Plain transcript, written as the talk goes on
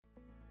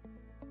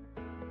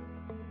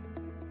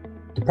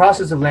The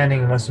process of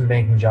landing investment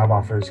banking job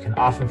offers can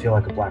often feel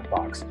like a black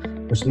box,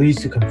 which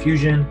leads to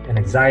confusion and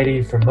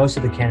anxiety for most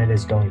of the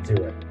candidates going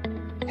through it.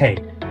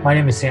 Hey, my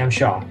name is Sam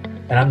Shaw,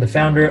 and I'm the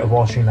founder of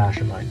Wall Street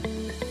Mastermind.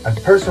 I've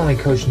personally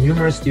coached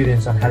numerous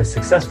students on how to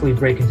successfully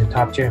break into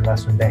top-tier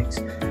investment banks,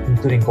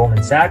 including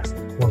Goldman Sachs,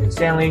 Morgan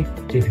Stanley,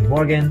 JP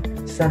Morgan,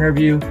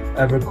 Centerview,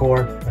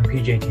 Evercore, and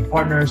PJT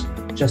Partners,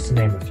 just to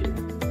name a few.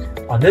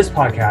 On this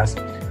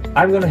podcast,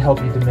 I'm going to help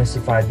you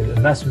demystify the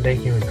investment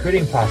banking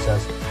recruiting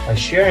process by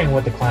sharing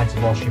what the clients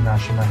of Wall Street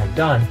Mastermind have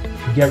done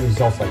to get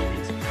results like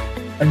these.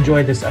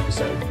 Enjoy this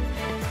episode.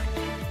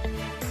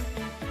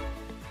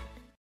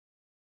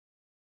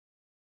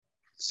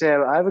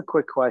 Sam, I have a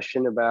quick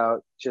question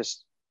about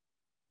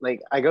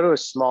I go to a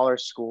smaller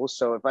school.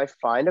 So if I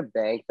find a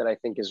bank that I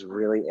think is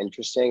really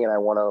interesting and I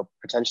want to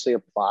potentially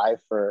apply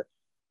for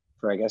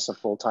I guess, a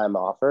full-time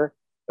offer,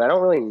 but I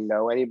don't really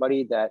know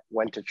anybody that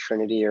went to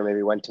Trinity or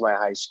maybe went to my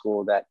high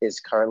school that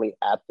is currently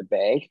at the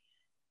bank,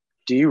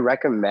 do you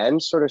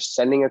recommend sort of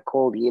sending a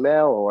cold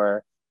email,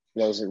 or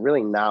is it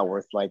really not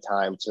worth my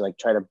time to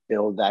try to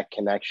build that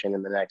connection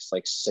in the next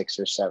 6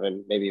 or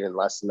 7, maybe even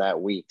less than that,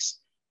 weeks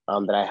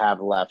that I have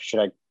left?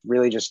 Should I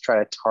really just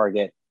try to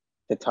target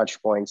the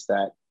touch points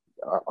that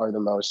are the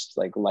most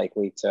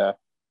likely to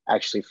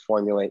actually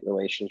formulate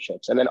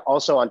relationships? And then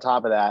also on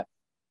top of that,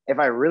 if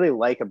I really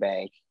like a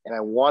bank and I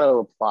want to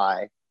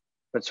apply,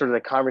 but sort of the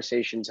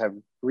conversations have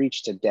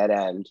reached a dead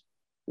end,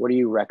 what do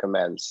you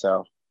recommend?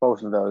 So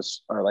both of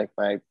those are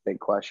my big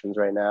questions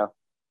right now.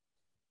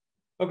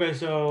 Okay,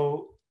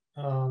 so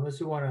let's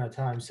do one at a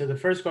time. So the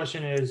first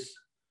question is,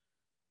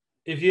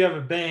 if you have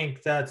a bank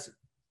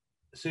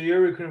so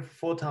you're recruiting for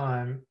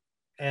full-time,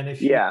 and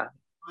if you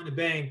find a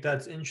bank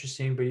that's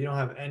interesting, but you don't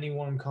have any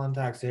warm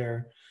contacts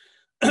there,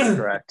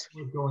 correct,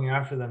 going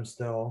after them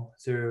still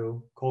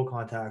through cold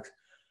contacts.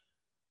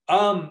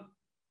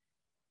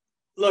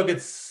 Look,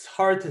 it's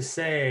hard to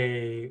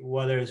say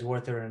whether it's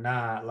worth it or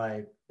not.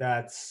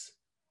 That's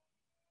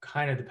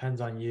kind of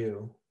depends on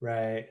you,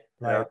 right?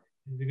 You're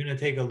going to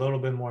take a little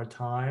bit more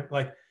time.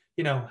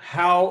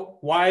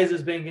 Why is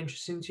this bank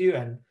interesting to you,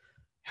 and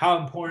how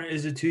important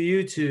is it to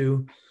you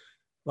to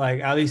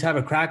at least have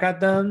a crack at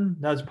them?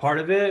 That's part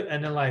of it.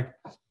 And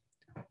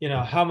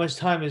then how much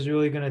time is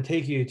really going to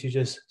take you to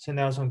just send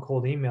out some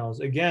cold emails?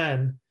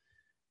 Again,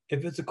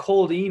 if it's a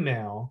cold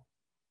email,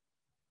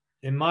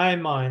 in my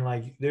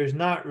mind, there's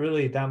not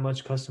really that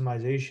much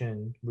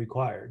customization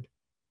required,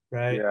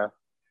 right? Yeah.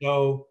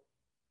 So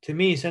to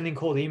me, sending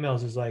cold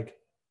emails is a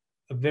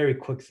very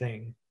quick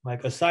thing.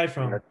 Aside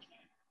from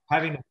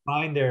having to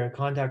find their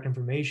contact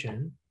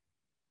information,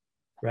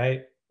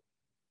 right?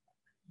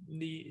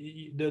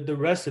 The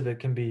rest of it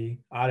can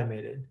be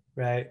automated,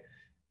 right?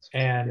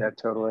 And yeah,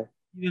 totally.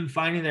 Even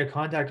finding their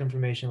contact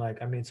information,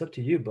 it's up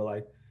to you,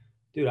 but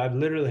dude, I've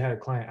literally had a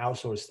client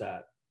outsource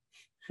that,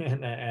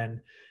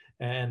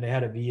 and they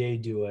had a VA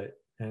do it,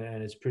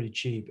 and it's pretty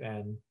cheap.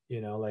 And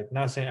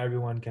not saying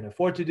everyone can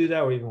afford to do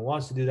that or even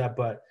wants to do that,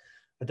 but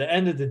at the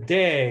end of the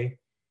day,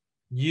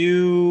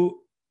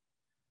 you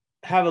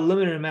have a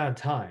limited amount of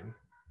time.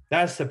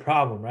 That's the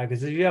problem, right?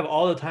 Because if you have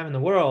all the time in the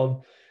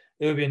world,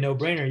 it would be a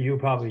no-brainer. You would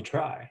probably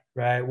try,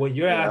 right? What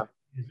you're asking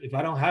is, if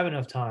I don't have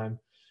enough time,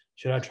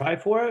 should I try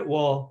for it?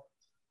 Well,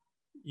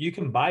 you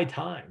can buy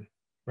time,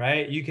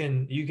 right? You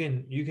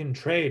can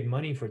trade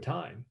money for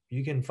time.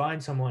 You can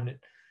find someone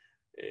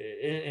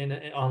in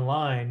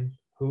online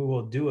who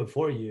will do it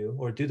for you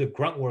or do the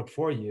grunt work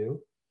for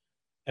you.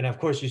 And of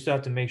course, you still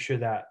have to make sure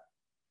that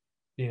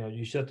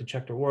you still have to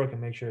check their work and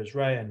make sure it's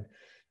right, and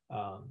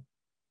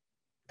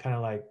kind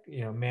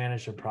of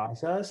manage the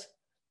process.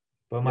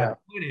 But my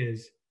point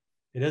is,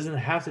 it doesn't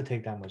have to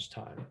take that much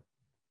time.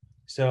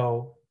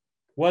 So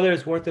whether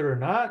it's worth it or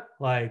not,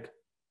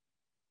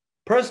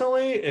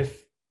 personally,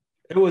 if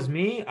it was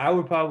me, I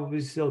would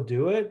probably still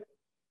do it.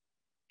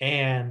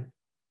 And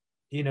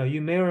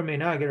you may or may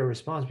not get a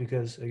response,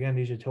 because again,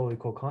 these are totally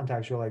cold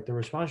contacts. You're the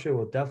response rate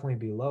will definitely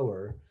be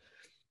lower.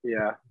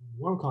 Yeah.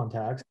 Warm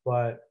contacts,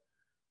 but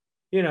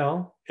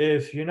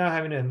if you're not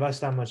having to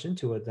invest that much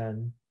into it,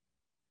 then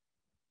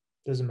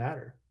it doesn't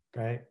matter,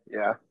 right?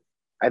 Yeah.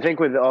 I think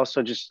with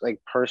also just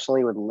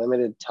personally with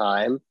limited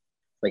time,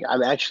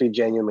 I'm actually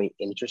genuinely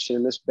interested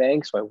in this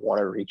bank, so I want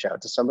to reach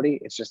out to somebody.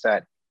 It's just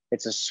that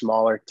it's a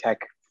smaller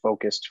tech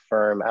focused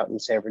firm out in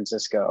San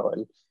Francisco,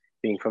 and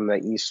being from the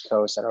East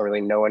Coast, I don't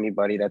really know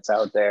anybody that's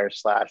out there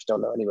 /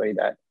 don't know anybody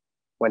that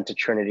went to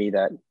Trinity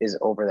that is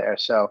over there.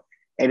 So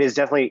it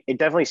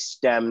definitely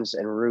stems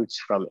and roots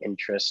from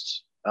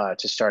interest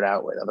to start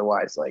out with.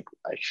 Otherwise, I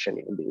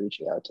shouldn't even be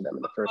reaching out to them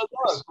in the first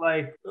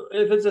place.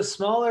 If it's a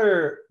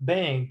smaller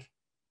bank,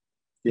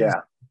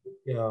 yeah,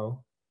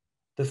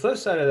 the flip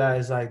side of that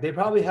is they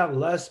probably have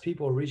less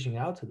people reaching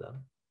out to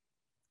them.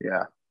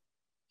 Yeah.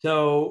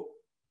 So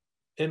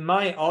it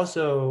might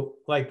also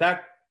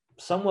that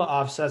somewhat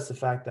offsets the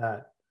fact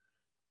that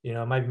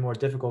it might be more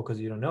difficult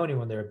because you don't know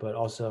anyone there, but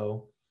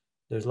also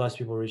there's less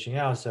people reaching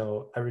out.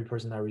 So every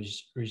person that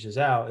reaches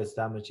out, it's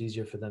that much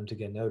easier for them to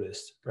get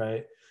noticed,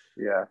 right?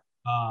 Yeah.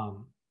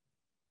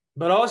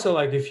 But also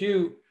if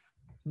you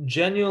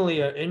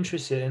genuinely are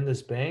interested in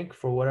this bank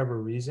for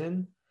whatever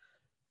reason,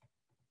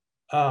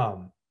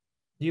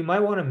 you might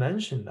want to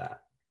mention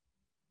that,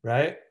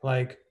 right?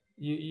 Like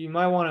you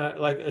might want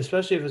to, like,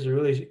 especially if it's a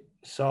really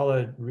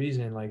solid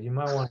reason, like you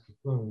might want to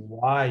explain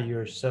why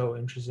you're so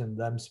interested in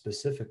them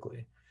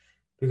specifically,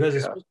 because Yeah.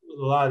 especially with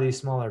a lot of these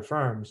smaller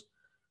firms,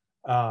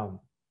 um,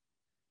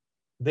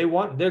 they're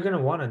going to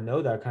want to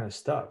know that kind of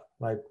stuff.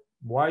 Like,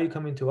 why are you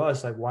coming to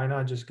us? Like, why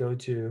not just go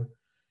to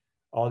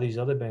all these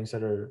other banks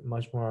that are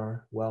much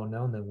more well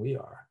known than we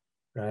are,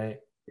 right?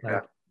 Yeah.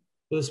 Like,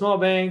 for the small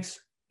banks,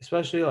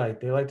 especially, like,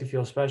 they like to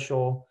feel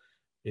special.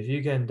 If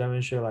you can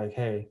demonstrate, like,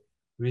 hey,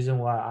 reason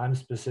why I'm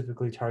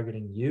specifically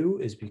targeting you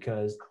is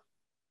because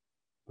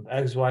of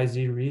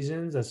XYZ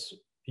reasons that's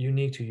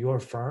unique to your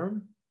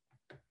firm,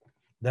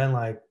 then,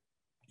 like,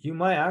 you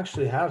might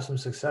actually have some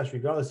success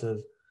regardless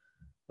of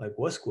like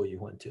what school you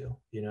went to,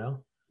 you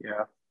know?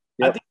 Yeah.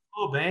 I Yep. think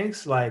small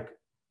banks, like,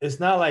 it's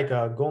not like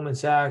a Goldman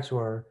Sachs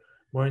or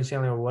Morgan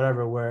Stanley or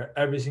whatever, where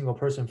every single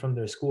person from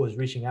their school is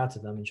reaching out to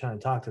them and trying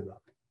to talk to them,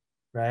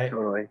 right?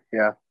 Totally.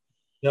 Yeah.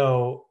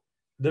 So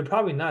they're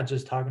probably not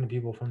just talking to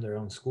people from their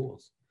own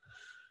schools.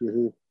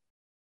 Mm-hmm.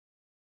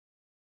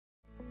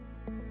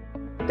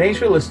 Thanks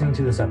for listening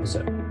to this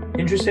episode.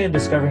 Interested in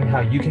discovering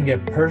how you can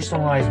get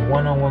personalized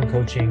one-on-one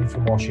coaching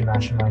from Wall Street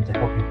Mastermind to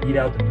help you beat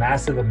out the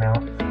massive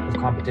amount of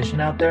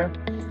competition out there?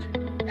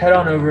 Head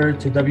on over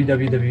to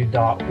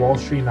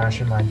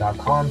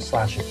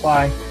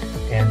www.wallstreetmastermind.com/apply,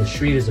 and the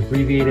street is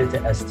abbreviated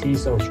to ST,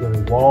 so it's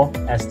really wall,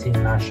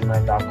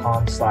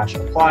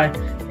 stmastermind.com/apply,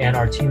 and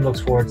our team looks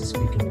forward to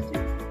speaking with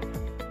you.